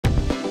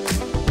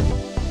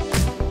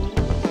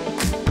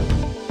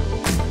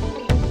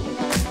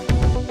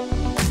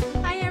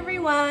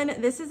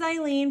everyone, this is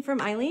Eileen from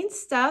Eileen's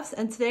Stuffs,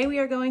 and today we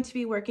are going to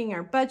be working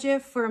our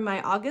budget for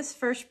my August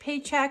 1st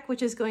paycheck,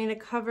 which is going to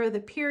cover the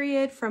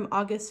period from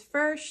August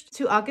 1st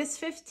to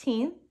August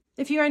 15th.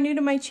 If you are new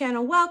to my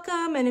channel,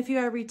 welcome, and if you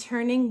are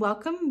returning,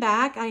 welcome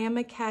back. I am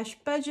a cash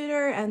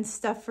budgeter and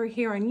stuffer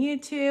here on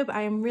YouTube.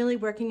 I am really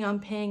working on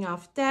paying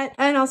off debt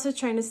and also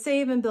trying to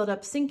save and build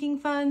up sinking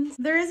funds.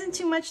 There isn't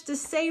too much to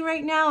say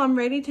right now. I'm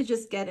ready to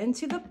just get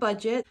into the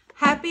budget.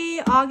 Happy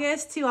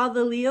August to all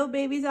the Leo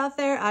babies out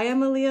there. I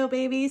am a Leo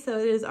baby, so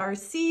it is our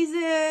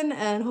season,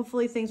 and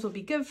hopefully things will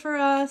be good for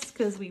us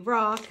because we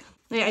rock.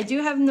 I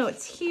do have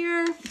notes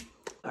here.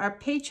 Our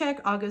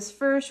paycheck August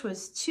 1st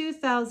was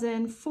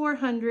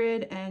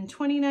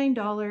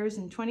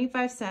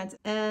 $2,429.25,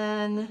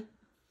 and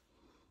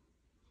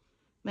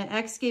my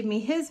ex gave me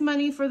his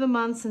money for the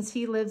month since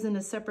he lives in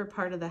a separate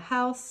part of the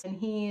house, and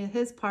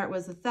his part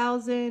was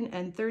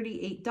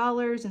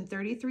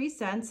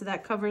 $1,038.33, so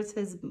that covers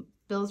his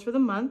bills for the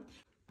month.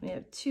 We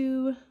have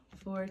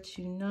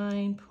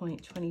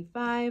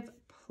 2,429.25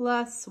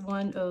 plus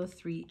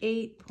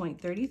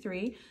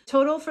 1,038.33.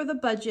 Total for the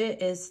budget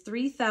is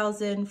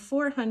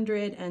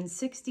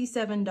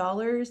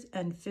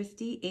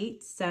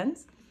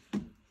 $3,467.58.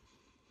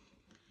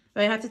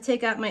 I have to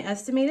take out my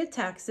estimated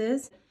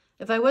taxes.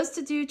 If I was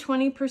to do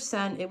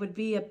 20%, it would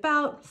be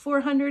about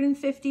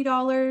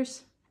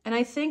 $450, and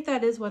I think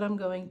that is what I'm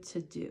going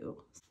to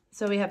do.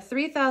 So we have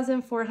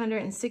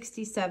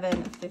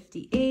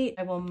 $3,467.58.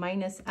 I will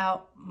minus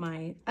out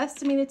my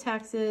estimated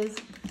taxes.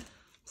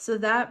 So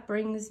that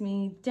brings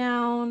me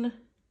down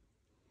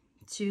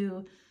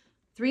to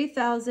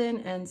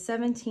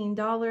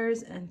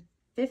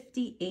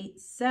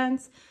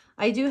 $3,017.58.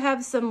 I do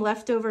have some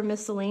leftover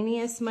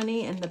miscellaneous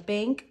money in the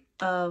bank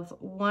of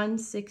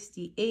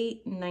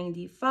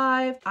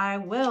 $168.95. I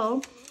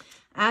will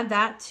add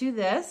that to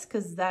this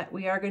because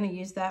we are going to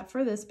use that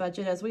for this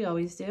budget as we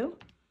always do.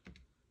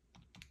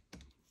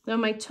 So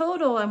my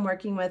total I'm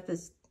working with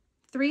is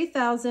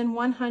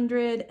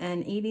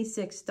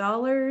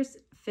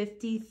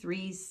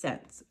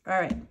 $3,186.53. All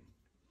right.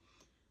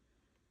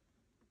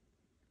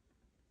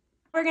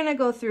 We're going to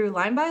go through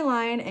line by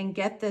line and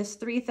get this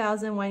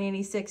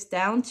 $3,186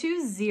 down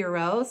to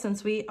zero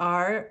since we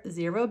are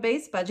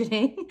zero-based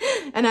budgeting.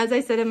 And as I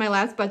said in my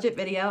last budget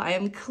video, I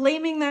am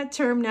claiming that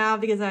term now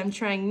because I'm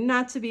trying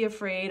not to be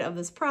afraid of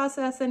this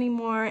process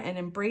anymore and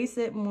embrace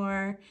it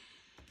more.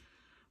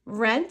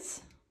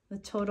 Rent, the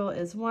total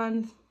is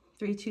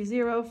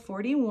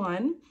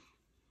 $1,320.41.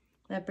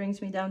 That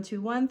brings me down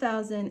to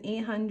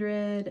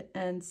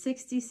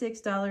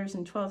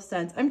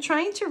 $1,866.12. I'm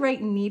trying to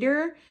write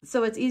neater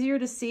so it's easier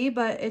to see,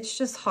 but it's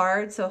just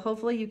hard. So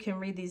hopefully you can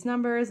read these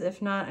numbers.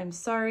 If not, I'm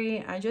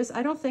sorry. I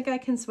don't think I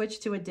can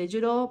switch to a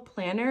digital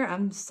planner.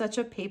 I'm such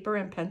a paper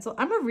and pencil.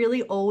 I'm a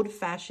really old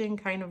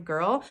fashioned kind of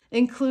girl,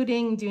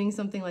 including doing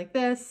something like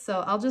this.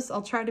 So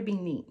I'll try to be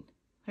neat.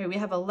 All right, we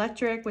have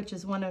electric, which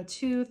is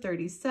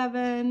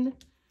 $102.37.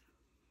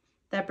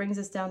 That brings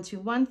us down to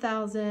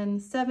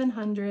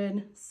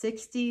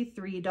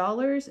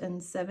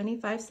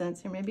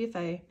 $1,763.75. Here, maybe if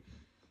I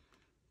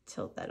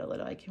tilt that a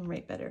little, I can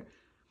write better.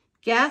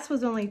 Gas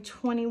was only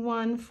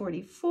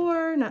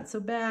 $21.44, not so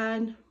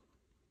bad.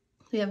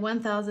 We have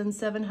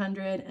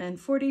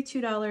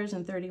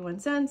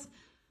 $1,742.31.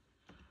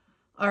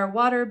 Our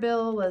water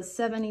bill was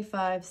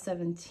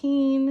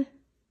 $75.17.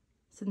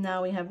 So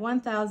now we have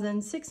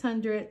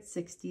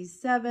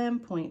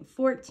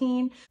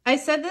 $1,667.14. I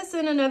said this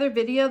in another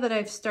video that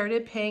I've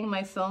started paying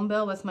my phone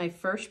bill with my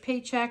first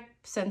paycheck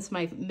since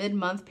my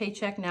mid-month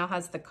paycheck now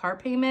has the car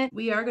payment.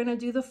 We are going to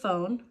do the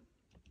phone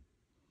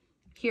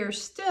here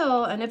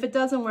still, and if it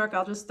doesn't work,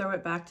 I'll just throw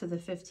it back to the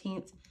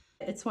 15th.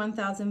 It's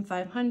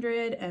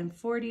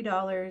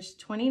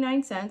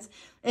 $1,540.29.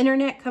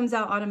 Internet comes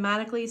out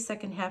automatically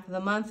second half of the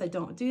month. I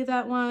don't do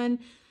that one.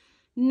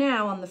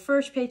 Now on the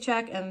first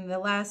paycheck, and the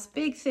last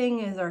big thing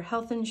is our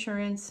health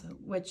insurance,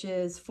 which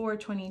is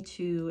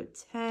 $422.10.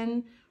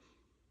 And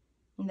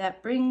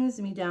that brings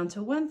me down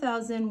to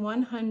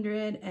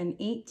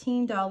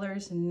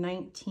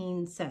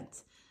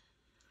 $1,118.19.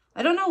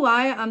 I don't know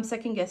why I'm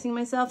second guessing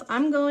myself.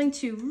 I'm going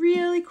to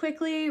really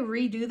quickly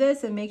redo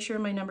this and make sure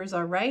my numbers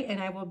are right,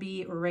 and I will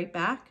be right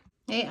back.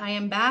 Okay, I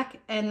am back,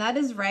 and that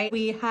is right.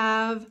 We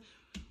have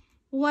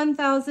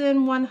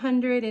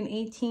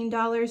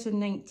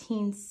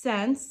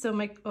 $1,118.19. So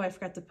I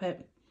forgot to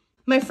put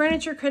my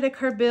furniture credit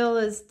card bill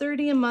is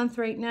 $30 a month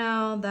right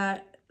now.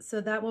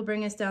 So that will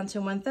bring us down to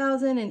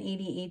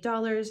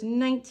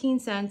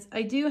 $1,088.19.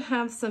 I do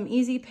have some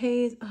easy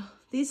pays. Oh,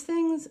 these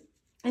things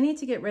I need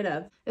to get rid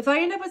of. If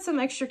I end up with some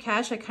extra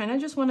cash, I kind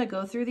of just want to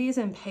go through these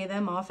and pay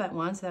them off at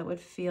once. That would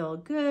feel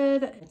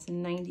good. It's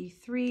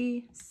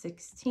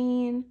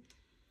 $93.16.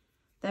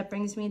 That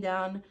brings me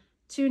down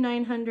to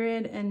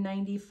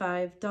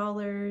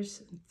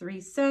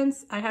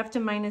 $995.03. I have to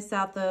minus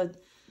out the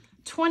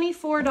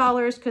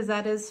 $24 because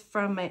that is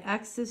from my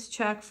ex's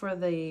check for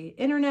the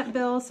internet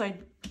bill. So I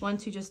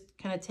want to just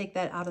kind of take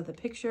that out of the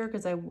picture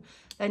because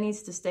that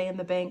needs to stay in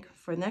the bank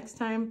for next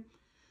time.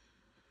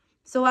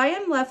 So I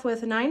am left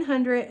with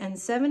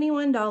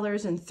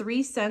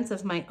 $971.03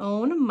 of my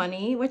own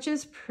money, which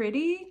is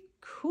pretty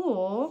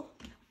cool.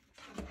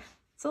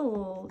 It's a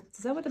little,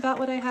 is that about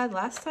what I had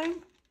last time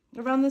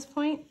around this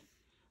point?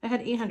 I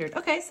had 800.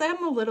 Okay, so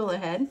I'm a little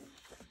ahead.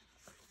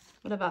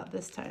 What about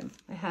this time?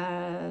 I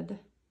had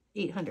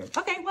 800.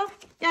 Okay, well,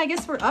 yeah, I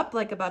guess we're up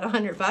like about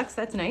 $100.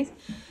 That's nice.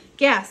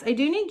 Gas. I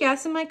do need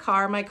gas in my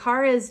car. My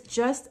car is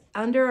just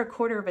under a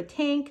quarter of a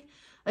tank.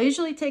 I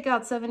usually take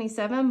out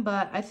 77,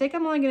 but I think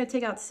I'm only going to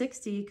take out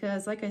 60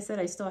 because, like I said,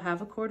 I still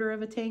have a quarter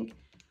of a tank.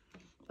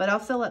 But I'll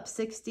fill up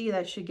 60.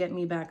 That should get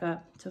me back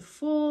up to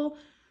full.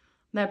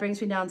 That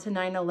brings me down to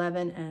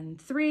 911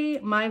 and 3.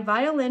 My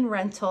violin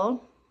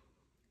rental.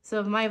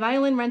 So my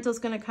violin rental is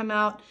going to come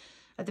out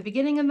at the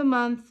beginning of the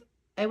month.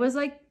 It was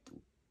like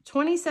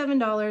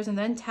 $27 and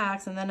then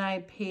tax, and then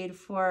I paid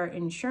for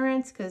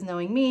insurance because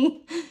knowing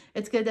me,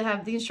 it's good to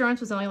have, the insurance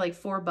was only like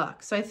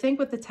 $4. So I think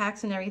with the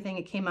tax and everything,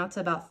 it came out to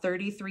about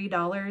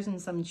 $33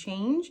 and some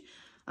change.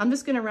 I'm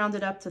just going to round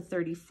it up to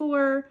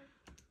 34.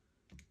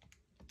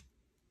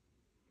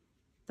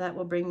 That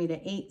will bring me to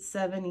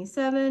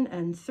 877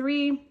 and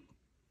 3.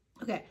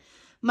 Okay.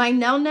 My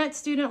Nelnet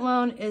student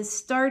loan is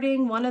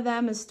starting. One of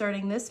them is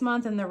starting this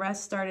month and the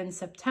rest start in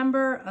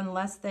September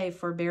unless they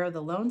forbear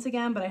the loans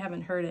again, but I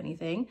haven't heard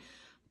anything.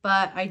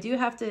 But I do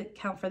have to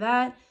account for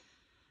that.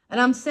 And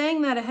I'm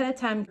saying that ahead of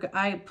time.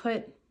 I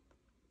put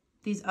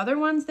these other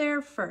ones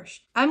there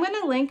first. I'm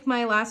going to link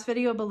my last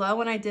video below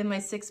when I did my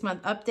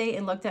 6-month update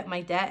and looked at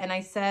my debt. And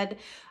I said,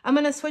 I'm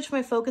going to switch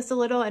my focus a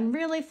little and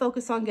really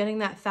focus on getting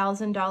that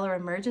 $1,000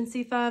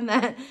 emergency fund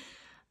that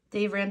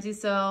Dave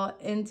Ramsey's so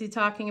into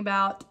talking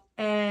about.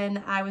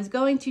 And I was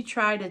going to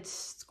try to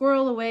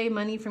squirrel away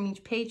money from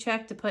each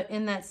paycheck to put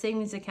in that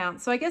savings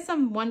account. So I guess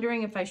I'm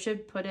wondering if I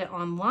should put it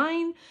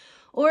online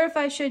or if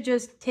I should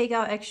just take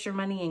out extra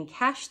money and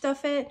cash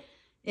stuff it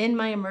in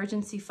my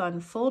emergency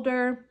fund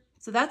folder.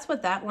 So that's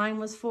what that line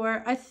was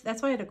for.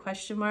 That's why I had a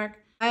question mark.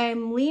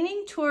 I'm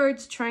leaning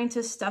towards trying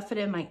to stuff it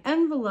in my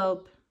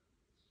envelope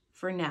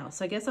for now.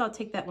 So I guess I'll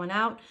take that one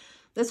out.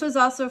 This was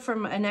also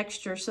from an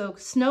extra, so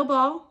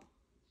Snowball.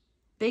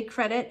 Big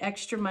credit,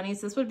 extra money.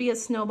 So this would be a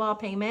Snowball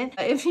payment.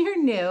 If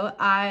you're new,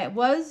 I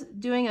was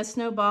doing a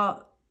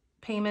Snowball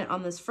payment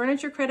on this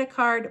furniture credit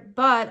card,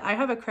 but I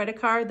have a credit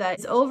card that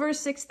is over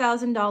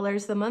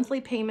 $6,000. The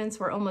monthly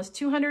payments were almost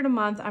 $200 a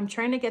month. I'm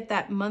trying to get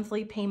that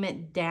monthly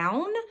payment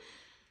down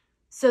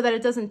so that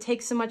it doesn't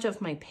take so much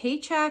of my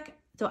paycheck.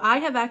 So I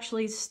have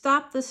actually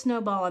stopped the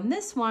Snowball on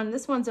this one.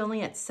 This one's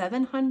only at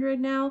 $700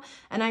 now,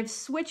 and I've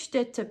switched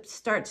it to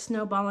start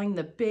snowballing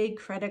the big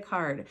credit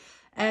card.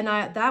 And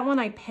that one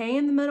I pay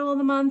in the middle of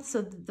the month,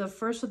 so the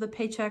first of the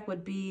paycheck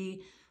would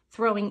be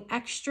throwing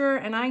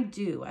extra, and I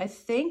do. I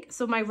think,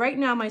 so right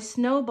now, my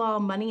Snowball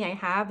money I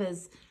have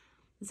is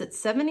it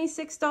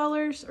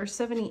 $76 or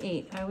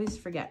 $78? I always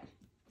forget.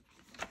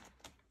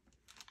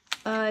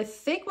 I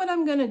think what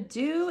I'm going to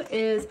do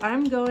is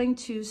I'm going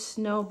to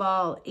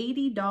Snowball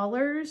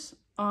 $80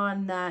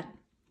 on that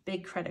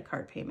big credit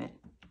card payment.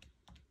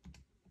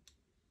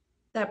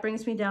 That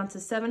brings me down to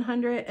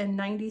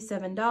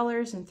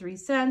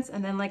 $797.03.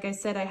 And then, like I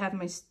said, I have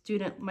my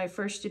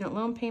first student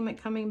loan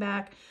payment coming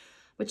back,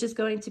 which is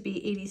going to be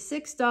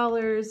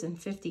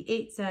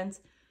 $86.58.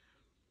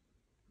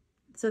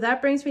 So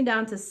that brings me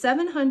down to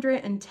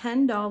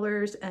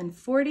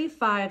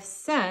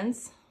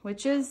 $710.45,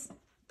 which is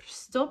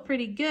still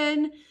pretty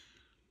good.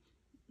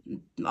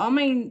 All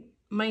my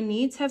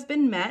needs have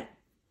been met.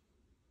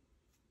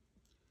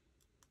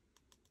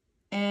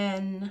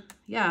 And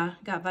yeah,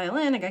 got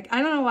violin.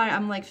 I don't know why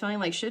I'm like feeling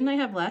like, shouldn't I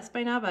have less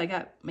by now? But I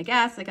got my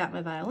gas, I got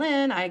my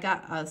violin, I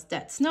got a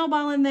debt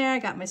Snowball in there, I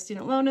got my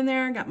student loan in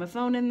there, I got my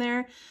phone in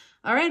there.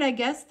 All right, I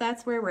guess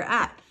that's where we're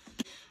at.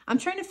 I'm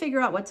trying to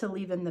figure out what to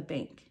leave in the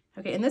bank.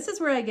 Okay, and this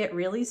is where I get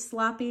really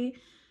sloppy.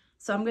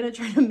 So I'm gonna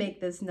try to make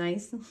this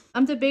nice.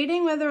 I'm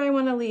debating whether I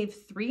wanna leave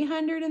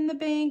 300 in the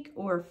bank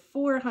or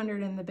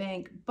 400 in the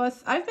bank, but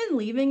I've been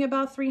leaving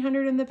about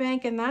 300 in the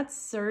bank and that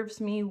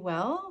serves me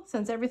well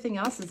since everything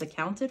else is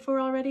accounted for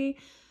already.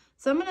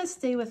 So I'm gonna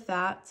stay with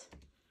that.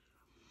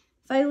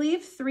 If I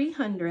leave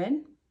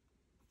 300,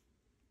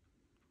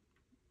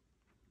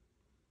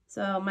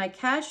 so my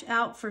cash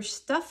out for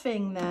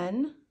stuffing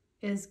then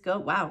is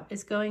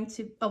going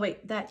to, oh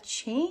wait, that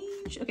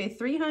changed. Okay,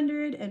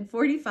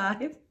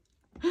 345.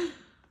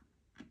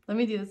 Let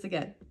me do this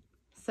again.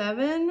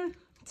 7,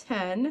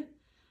 10,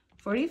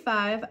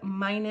 45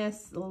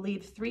 minus,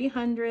 leave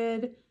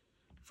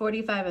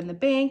 345 in the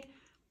bank.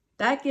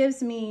 That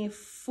gives me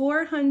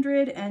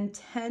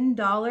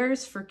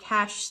 $410 for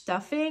cash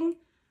stuffing,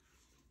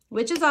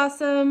 which is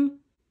awesome.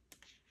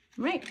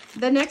 Right.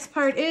 The next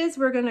part is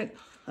we're going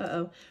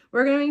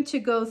to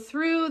go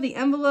through the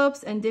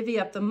envelopes and divvy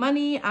up the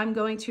money. I'm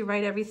going to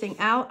write everything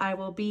out. I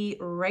will be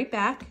right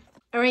back.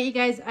 All right, you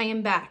guys, I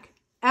am back.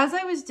 As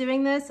I was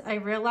doing this, I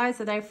realized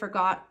that I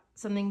forgot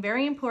something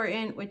very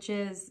important, which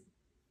is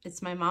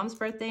it's my mom's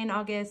birthday in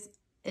August,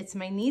 it's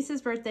my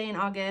niece's birthday in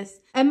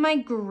August, and my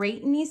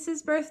great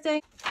niece's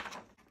birthday.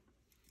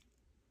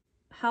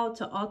 how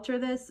to alter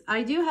this.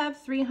 I do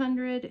have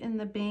 300 in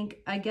the bank.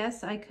 I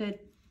guess I could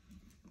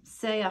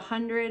say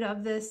 100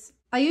 of this.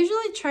 I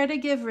usually try to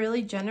give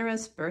really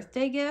generous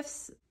birthday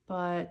gifts,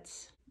 but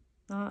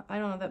I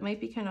don't know, that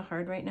might be kind of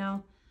hard right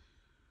now.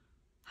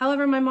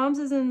 However, my mom's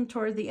isn't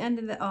toward the end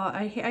of the,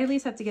 I at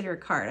least have to get her a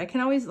card. I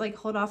can always like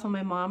hold off on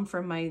my mom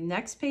for my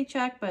next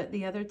paycheck, but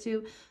the other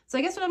two. So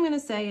I guess what I'm going to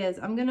say is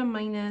I'm going to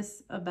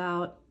minus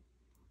about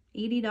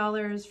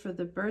 $80 for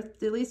the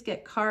birthday, at least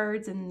get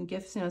cards and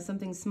gifts, you know,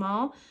 something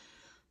small.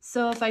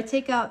 So if I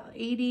take out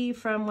 80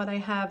 from what I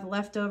have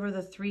left over,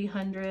 the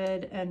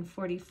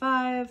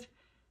 345,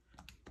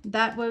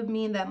 that would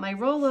mean that my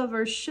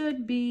rollover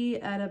should be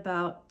at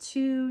about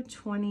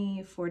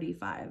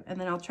 220.45. And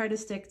then I'll try to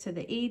stick to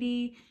the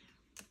 80,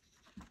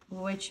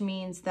 which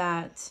means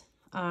that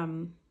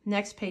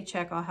next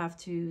paycheck I'll have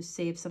to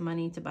save some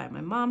money to buy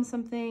my mom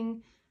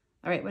something.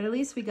 All right, but at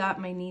least we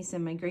got my niece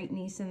and my great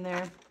niece in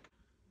there.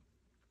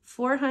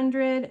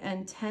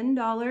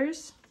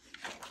 $410.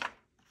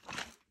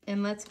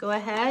 And let's go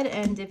ahead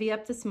and divvy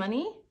up this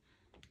money.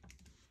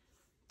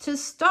 To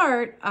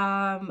start,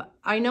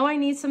 I know I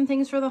need some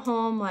things for the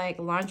home, like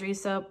laundry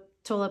soap,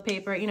 toilet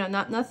paper, you know,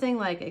 nothing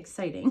like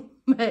exciting,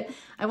 but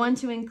I want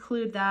to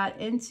include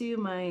that into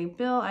my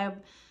bill.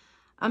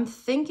 I'm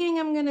thinking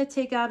I'm going to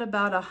take out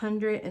about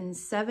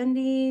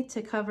 170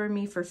 to cover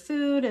me for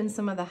food and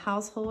some of the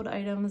household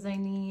items I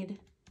need,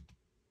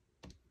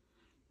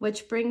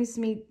 which brings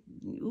me,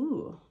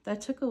 ooh,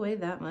 that took away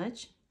that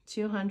much,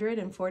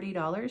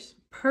 $240.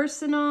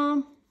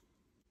 Personal,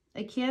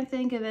 I can't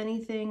think of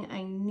anything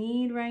I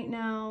need right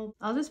now.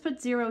 I'll just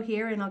put 0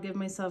 here and I'll give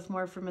myself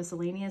more for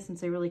miscellaneous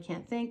since I really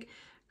can't think.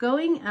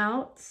 Going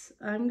out,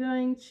 I'm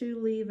going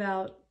to leave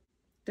out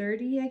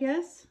 30, I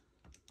guess.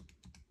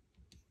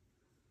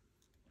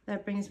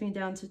 That brings me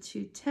down to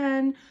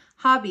 210.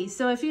 Hobby.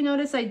 So if you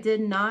notice, I did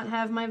not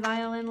have my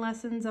violin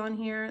lessons on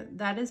here.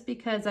 That is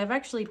because I've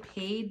actually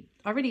paid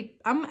already.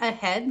 I'm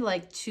ahead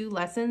like 2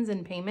 lessons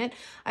in payment.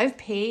 I've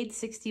paid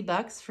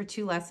 $60 for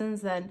 2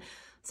 lessons then.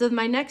 So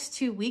my next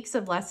 2 weeks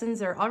of lessons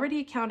are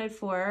already accounted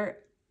for.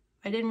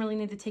 I didn't really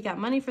need to take out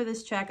money for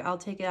this check. I'll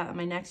take it out on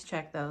my next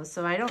check though.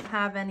 So I don't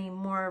have any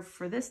more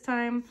for this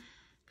time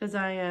because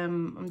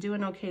I'm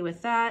doing okay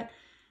with that.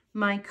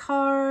 My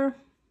car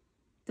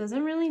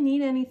doesn't really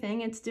need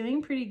anything. It's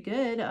doing pretty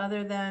good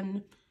other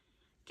than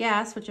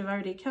gas, which I've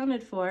already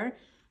accounted for.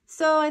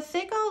 So I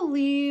think I'll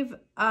leave,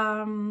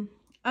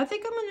 I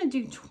think I'm gonna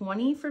do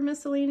 20 for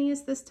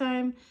miscellaneous this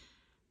time,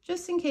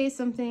 just in case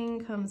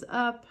something comes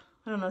up.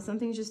 I don't know,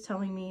 something's just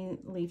telling me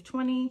leave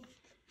 20.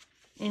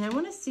 And I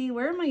want to see,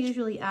 where am I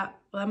usually at?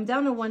 Well, I'm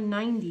down to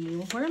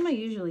 190. Where am I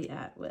usually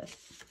at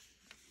with?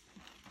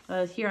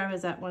 Here I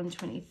was at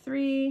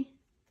 123.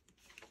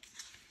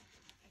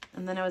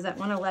 And then I was at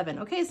 111.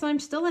 Okay, so I'm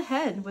still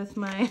ahead with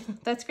my,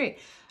 that's great.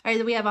 All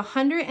right, we have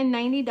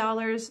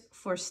 $190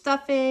 for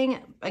stuffing.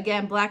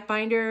 Again, black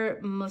binder,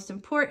 most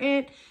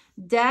important.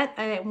 Debt,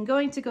 I'm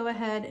going to go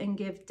ahead and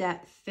give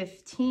debt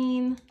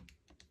 15.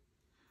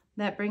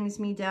 That brings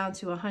me down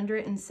to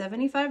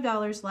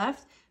 $175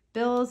 left.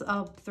 Bills,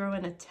 I'll throw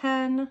in a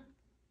 10.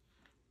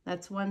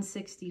 That's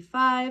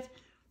 165.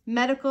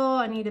 Medical,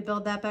 I need to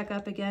build that back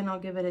up again. I'll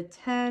give it a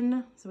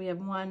 10. So we have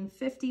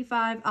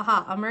 155.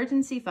 Aha,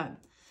 emergency fund.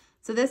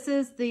 So this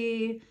is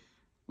the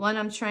one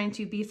I'm trying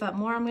to beef up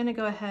more. I'm going to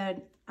go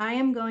ahead. I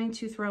am going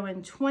to throw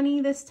in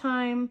 20 this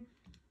time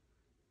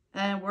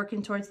and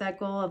working towards that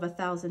goal of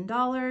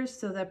 $1,000.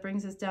 So that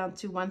brings us down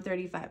to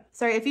 135.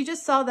 Sorry, if you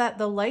just saw that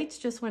the lights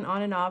just went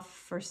on and off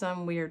for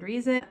some weird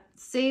reason.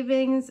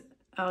 Savings,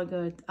 I'll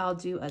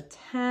do a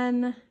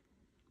 10.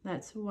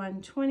 That's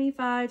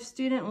 125.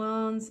 Student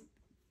loans,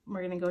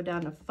 we're gonna go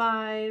down to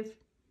 5.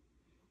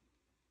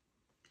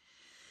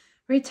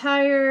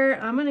 Retire,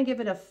 I'm gonna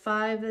give it a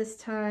 5 this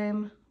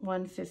time,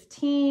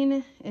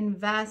 115.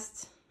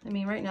 Invest, I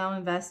mean, right now,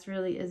 invest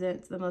really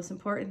isn't the most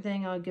important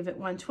thing. I'll give it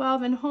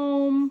 112. And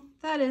home,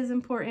 that is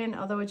important,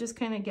 although it just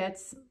kind of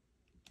gets,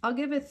 I'll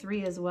give it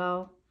 3 as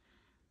well.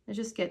 It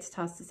just gets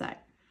tossed aside.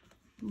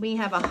 We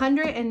have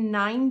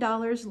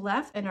 $109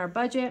 left in our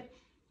budget.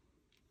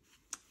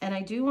 And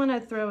I do want to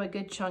throw a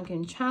good chunk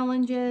in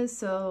challenges.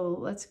 So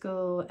let's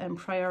go and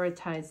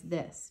prioritize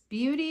this.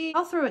 Beauty,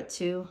 I'll throw it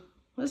 2.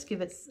 Let's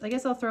give it, I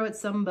guess I'll throw it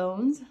some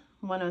bones,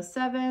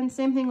 107.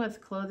 Same thing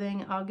with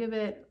clothing. I'll give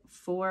it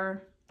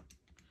 4.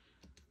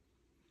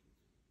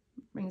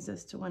 Brings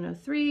us to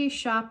 103.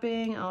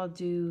 Shopping, I'll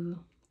do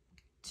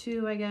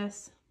 2, I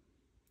guess.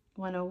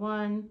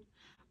 101.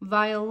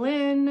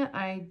 Violin,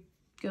 I'm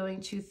going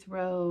to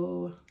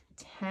throw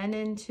 10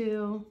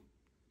 into.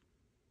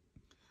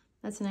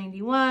 That's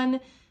 91.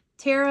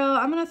 Tarot,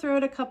 I'm going to throw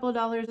it a couple of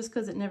dollars just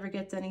because it never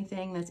gets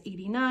anything. That's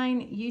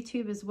 89.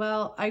 YouTube as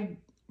well.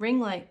 Ring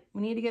light.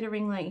 We need to get a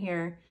ring light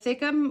here. I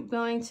think I'm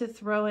going to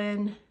throw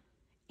in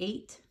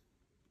 8.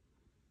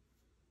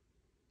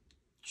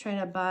 Try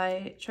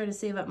to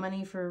save up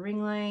money for a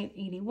ring light.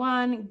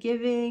 81.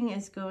 Giving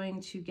is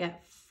going to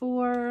get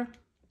 4.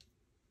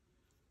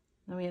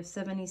 Then we have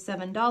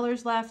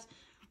 $77 left.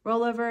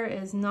 Rollover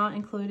is not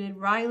included.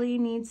 Riley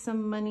needs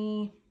some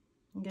money.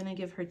 I'm gonna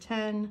give her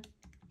 10.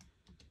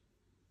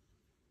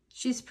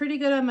 She's pretty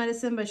good on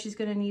medicine, but she's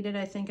gonna need it,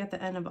 I think, at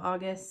the end of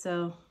August.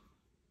 So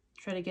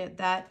try to get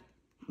that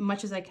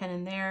much as I can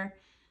in there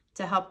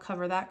to help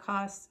cover that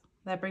cost.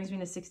 That brings me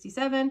to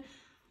 67.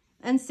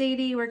 And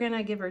Sadie, we're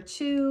gonna give her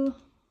 2.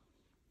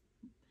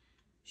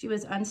 She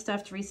was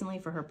unstuffed recently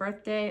for her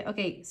birthday.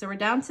 Okay, so we're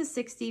down to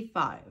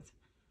 65.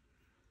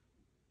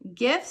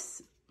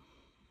 Gifts,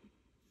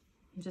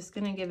 I'm just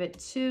gonna give it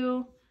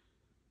 2.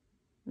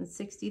 That's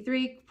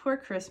 63, poor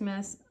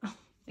Christmas.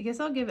 I guess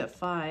I'll give it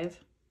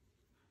 5.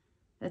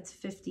 That's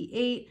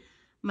 58.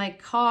 My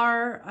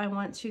car, I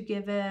want to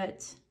give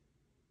it,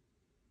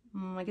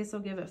 I guess I'll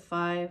give it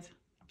 5.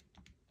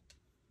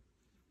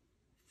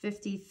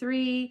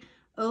 53.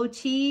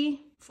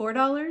 OT,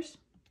 $4.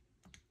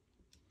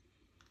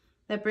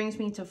 That brings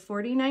me to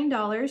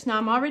 $49. Now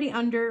I'm already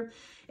under.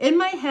 In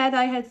my head,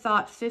 I had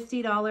thought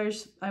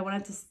 $50 I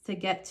wanted to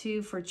get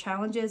to for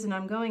challenges, and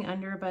I'm going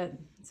under, but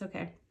it's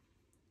okay.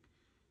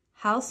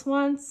 House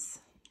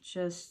wants,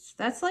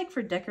 that's like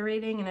for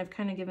decorating, and I've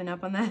kind of given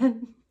up on that.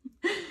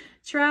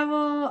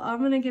 Travel, I'm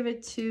going to give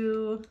it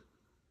 2.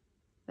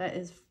 That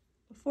is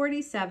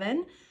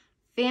 47.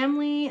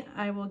 Family,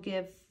 I will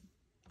give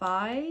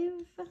 5.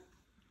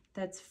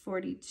 That's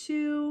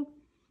 42.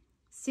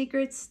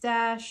 Secret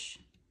stash,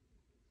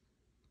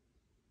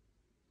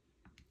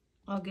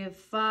 I'll give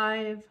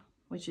 5,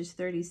 which is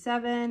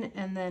 37.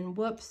 And then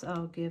whoops,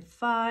 I'll give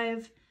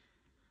 5,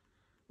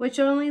 which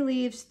only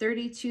leaves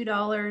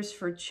 $32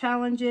 for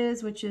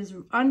challenges, which is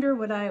under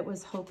what I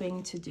was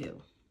hoping to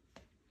do.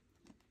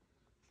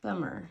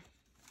 Bummer.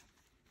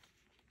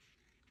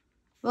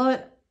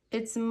 Well,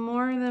 it's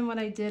more than what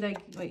I did.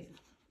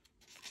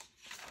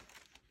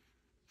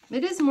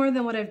 It is more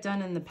than what I've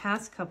done in the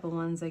past couple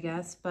ones, I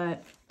guess,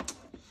 but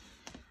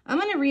I'm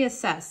going to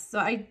reassess.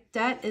 So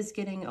debt is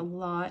getting a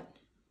lot.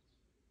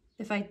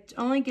 If I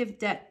only give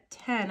debt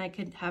 10, I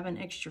could have an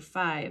extra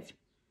 5.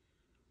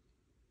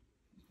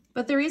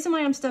 But the reason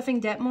why I'm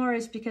stuffing debt more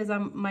is because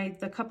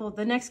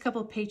the next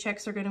couple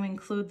paychecks are going to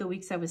include the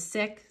weeks I was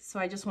sick. So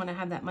I just want to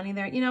have that money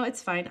there. You know,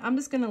 it's fine. I'm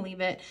just going to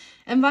leave it.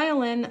 And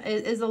violin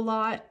is a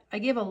lot. I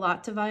gave a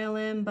lot to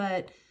violin,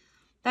 but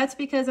that's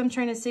because I'm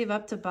trying to save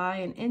up to buy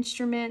an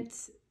instrument.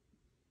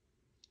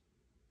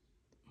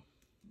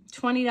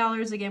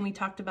 $20 again, we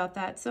talked about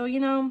that. So,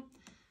 you know,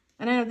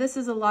 and I know this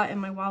is a lot in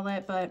my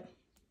wallet, but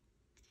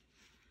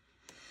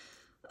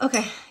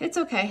okay, it's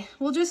okay.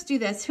 We'll just do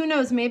this. Who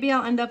knows? Maybe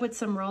I'll end up with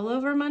some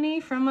rollover money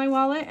from my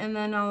wallet, and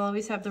then I'll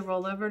always have the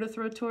rollover to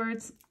throw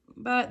towards.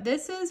 But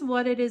this is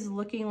what it is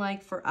looking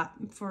like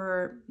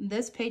for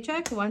this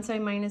paycheck. Once I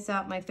minus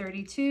out my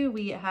 32,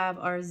 we have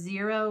our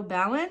 0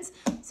 balance.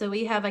 So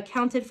we have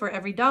accounted for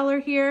every dollar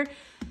here.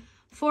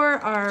 For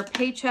our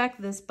paycheck,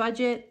 this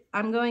budget,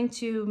 I'm going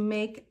to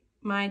make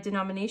my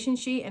denomination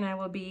sheet, and I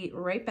will be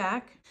right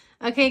back.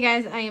 Okay,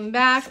 guys, I am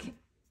back.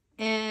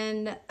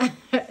 And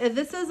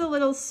this is a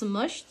little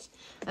smushed.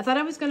 I thought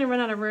I was going to run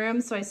out of room,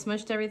 so I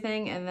smushed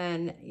everything, and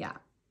then, yeah,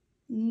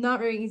 not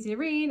very easy to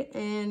read,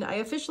 and I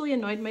officially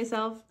annoyed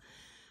myself.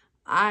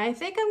 I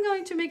think I'm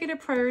going to make it a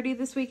priority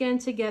this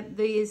weekend to get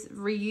these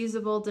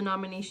reusable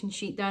denomination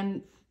sheet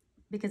done,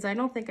 because I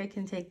don't think I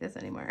can take this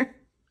anymore.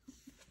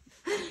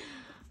 All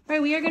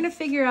right, we are going to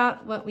figure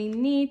out what we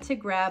need to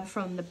grab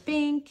from the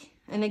bank.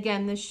 And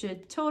again, this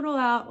should total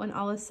out when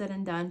all is said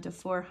and done to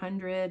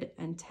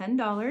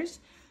 $410.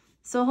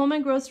 So home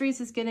and groceries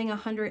is getting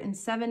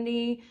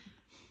 170.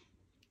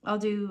 I'll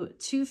do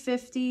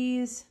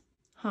 250s.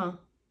 Huh.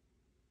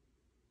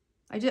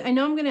 I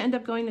know I'm going to end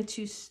up going to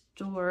 2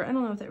 store. I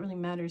don't know if that really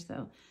matters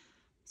though.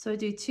 So I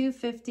do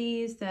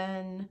 250s,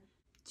 then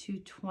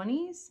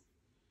 220s.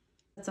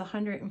 That's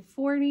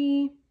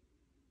 140.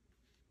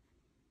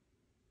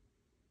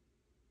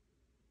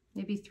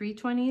 Maybe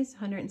 320s,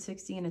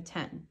 160 and a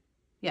 10.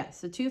 Yeah,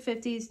 so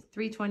 250s,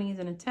 320s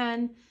and a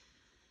 10.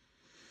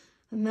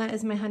 And that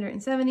is my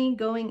 170.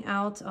 Going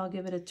out, I'll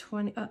give it a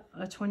 20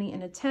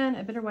 and a 10.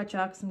 I better watch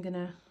out because I'm going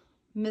to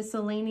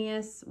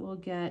miscellaneous. We'll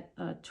get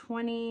a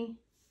 20.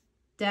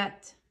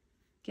 Debt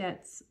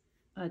gets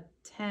a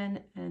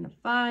 10 and a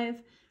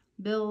 5.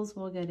 Bills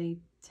will get a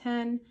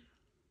 10.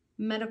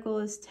 Medical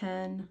is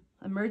 10.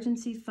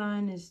 Emergency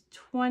fund is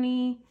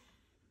 20.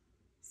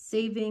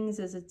 Savings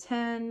is a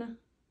 10.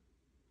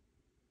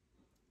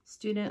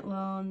 Student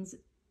loans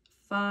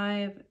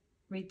 5.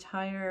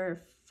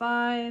 Retire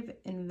 5,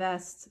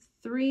 invest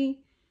 3,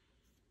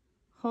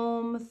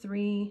 home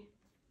 3,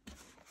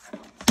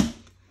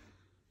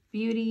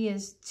 beauty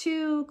is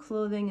 2,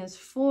 clothing is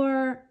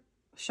 4,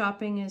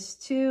 shopping is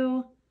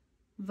 2,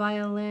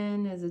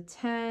 violin is a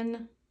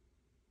 10.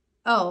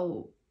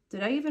 Oh,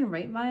 did I even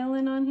write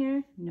violin on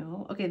here?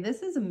 No. Okay,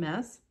 this is a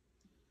mess.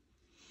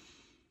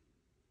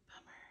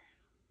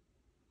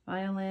 Bummer.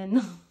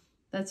 Violin,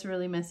 that's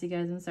really messy,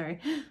 guys. I'm sorry.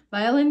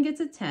 Violin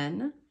gets a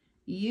 10.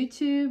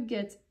 YouTube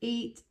gets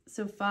 8,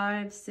 so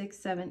 5, 6,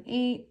 7,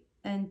 8,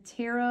 and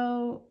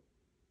tarot,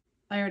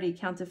 I already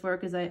counted for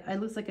because I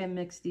looks like I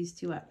mixed these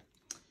two up.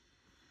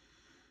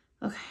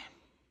 Okay.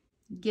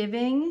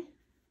 Giving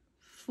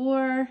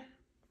 4,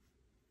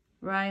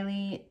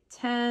 Riley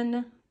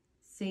 10,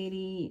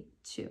 Sadie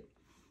 2.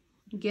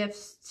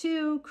 Gifts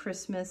 2,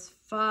 Christmas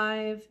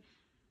 5,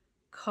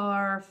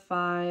 car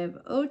 5,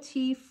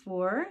 OT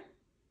 4,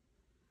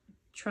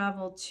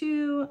 travel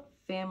 2,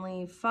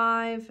 family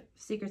 5,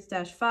 secret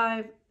stash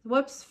 5,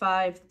 whoops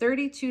 5,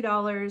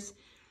 $32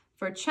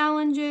 for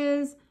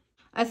challenges.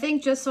 I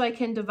think just so I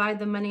can divide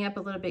the money up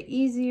a little bit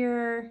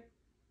easier.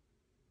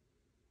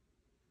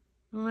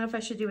 I don't know if I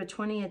should do a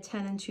 20, a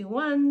 10, and 2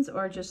 ones,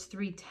 or just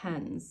 3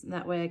 10s.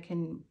 That way I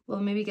can, well,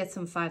 maybe get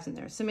some 5s in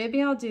there. So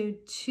maybe I'll do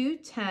 2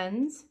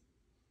 10s,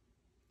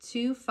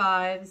 2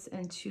 5s,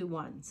 and 2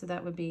 1s. So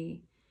that would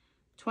be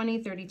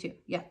 20, 32.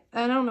 Yeah,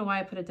 I don't know why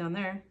I put it down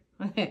there.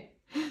 Okay.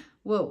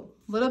 Whoa,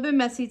 a little bit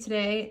messy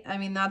today. I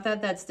mean, not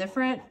that that's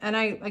different. And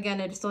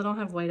I still don't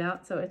have white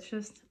out. So it's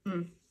just,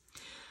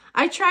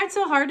 I tried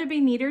so hard to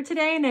be neater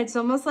today, and it's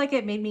almost like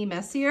it made me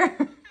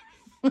messier.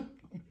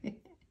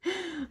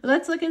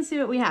 Let's look and see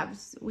what we have.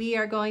 We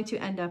are going to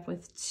end up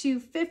with 2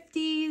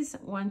 50s,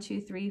 1,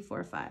 2, 3,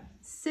 4, 5,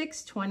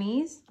 6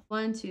 20s,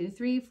 1, 2,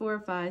 3, 4,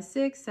 5,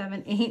 6,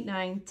 7, 8,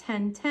 9,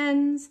 10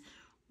 10s,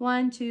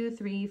 1, 2,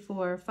 3,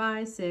 4,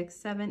 5, 6,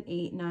 7,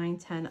 8, 9,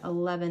 10,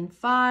 11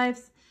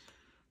 5s,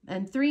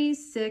 and 3,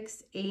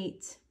 6,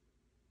 8,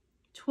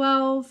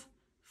 12,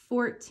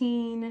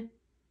 14,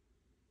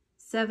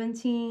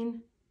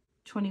 17,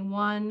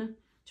 21,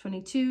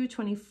 22,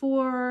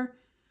 24,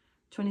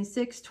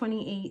 26,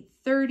 28,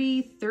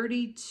 30,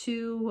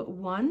 32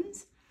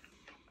 ones.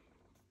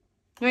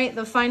 All right,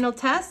 the final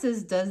test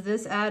is, does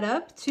this add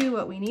up to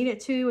what we need it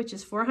to, which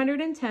is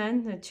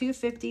 410. The 2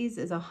 50s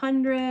is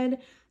 100,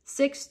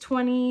 6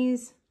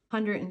 20s,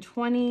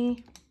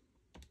 120,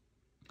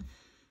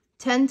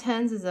 10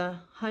 10s is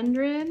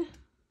 100,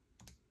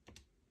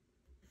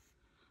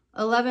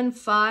 11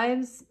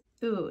 5s.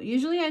 Ooh,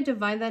 usually I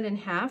divide that in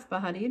half,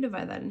 but how do you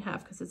divide that in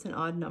half? Because it's an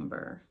odd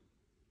number.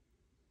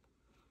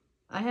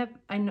 I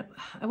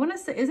want to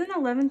say, isn't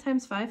 11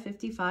 times 5,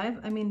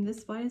 55? I mean,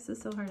 why is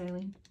this so hard,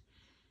 Eileen?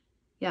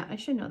 Yeah, I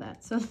should know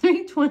that. So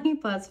 320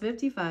 plus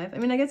 55. I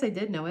mean, I guess I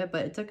did know it,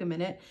 but it took a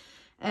minute.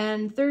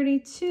 And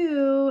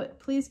 32,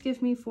 please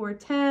give me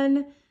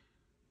 410.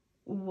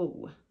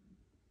 Whoa.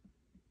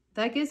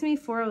 That gives me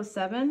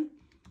 407.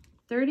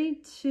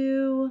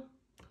 32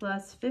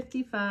 plus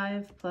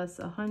 55 plus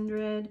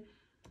 100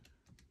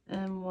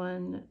 and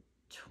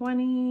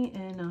 120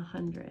 and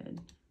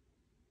 100.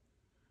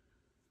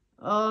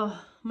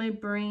 Oh, my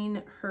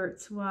brain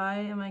hurts. Why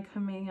am I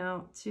coming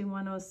out to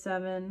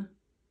 107?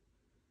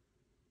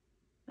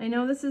 I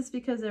know this is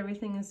because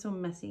everything is so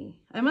messy.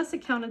 I must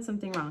have counted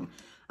something wrong.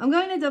 I'm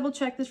going to double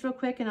check this real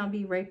quick and I'll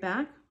be right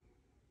back.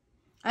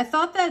 I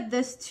thought that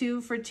this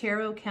 2 for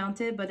tarot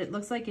counted, but it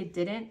looks like it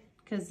didn't,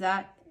 because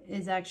that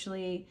is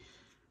actually,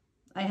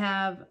 I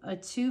have a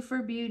 2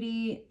 for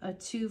beauty, a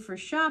 2 for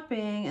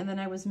shopping, and then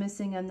I was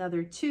missing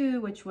another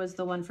 2, which was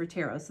the 1 for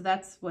tarot. So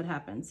that's what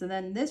happened. So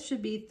then this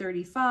should be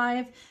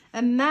 35,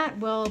 and that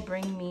will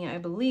bring me, I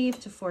believe,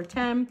 to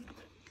 410.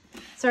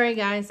 Sorry,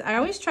 guys. I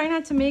always try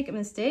not to make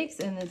mistakes,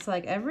 and it's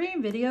like every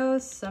video,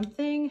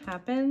 something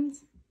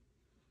happens.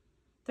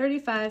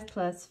 35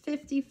 plus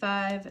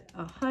 55,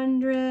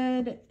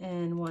 100,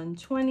 and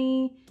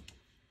 120,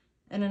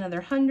 and another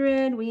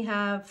 100. We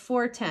have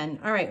 410.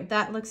 All right,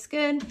 that looks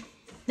good.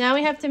 Now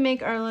we have to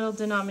make our little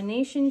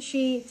denomination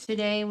sheet.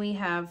 Today we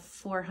have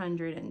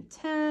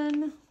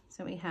 410.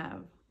 So we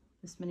have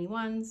this many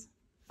 1s,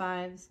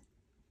 5s,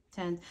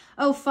 10s.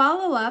 Oh,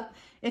 follow up.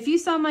 If you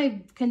saw my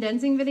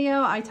condensing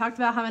video, I talked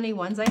about how many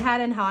 1s I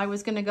had and how I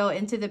was going to go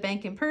into the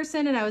bank in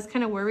person, and I was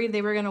kind of worried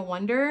they were going to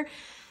wonder.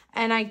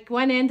 And I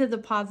went in to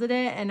deposit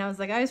it, and I was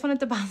like, I just want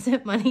to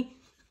deposit money.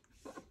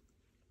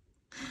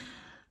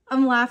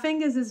 I'm laughing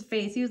because his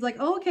face, he was like,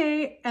 oh,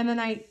 okay. And then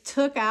I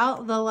took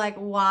out the like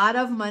wad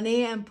of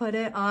money and put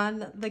it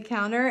on the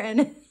counter,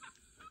 and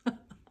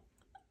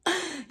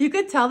you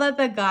could tell that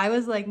the guy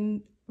was like,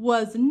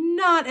 was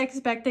not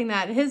expecting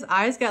that. His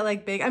eyes got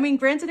like big. I mean,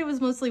 granted it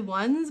was mostly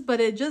 1s, but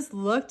it just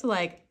looked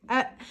like,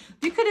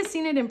 you could have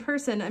seen it in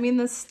person. I mean,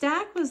 the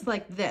stack was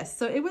like this.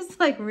 So it was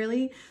like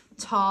really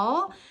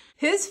tall.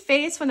 His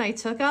face when I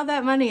took out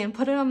that money and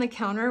put it on the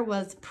counter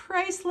was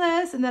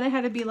priceless. And then I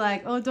had to be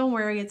like, oh, don't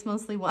worry, it's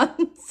mostly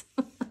 1s.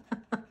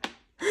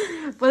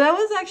 But that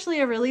was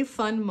actually a really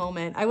fun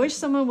moment. I wish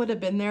someone would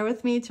have been there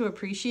with me to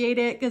appreciate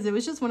it, because it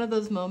was just one of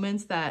those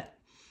moments that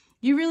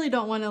you really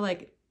don't want to,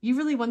 like, you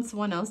really want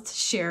someone else to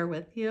share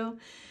with you.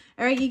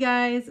 All right, you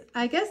guys,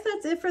 I guess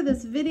that's it for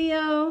this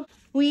video.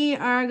 We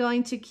are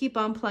going to keep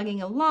on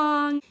plugging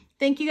along.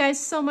 Thank you guys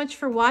so much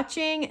for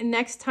watching.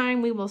 Next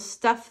time we will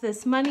stuff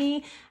this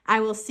money. I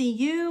will see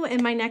you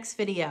in my next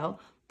video.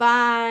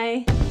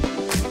 Bye.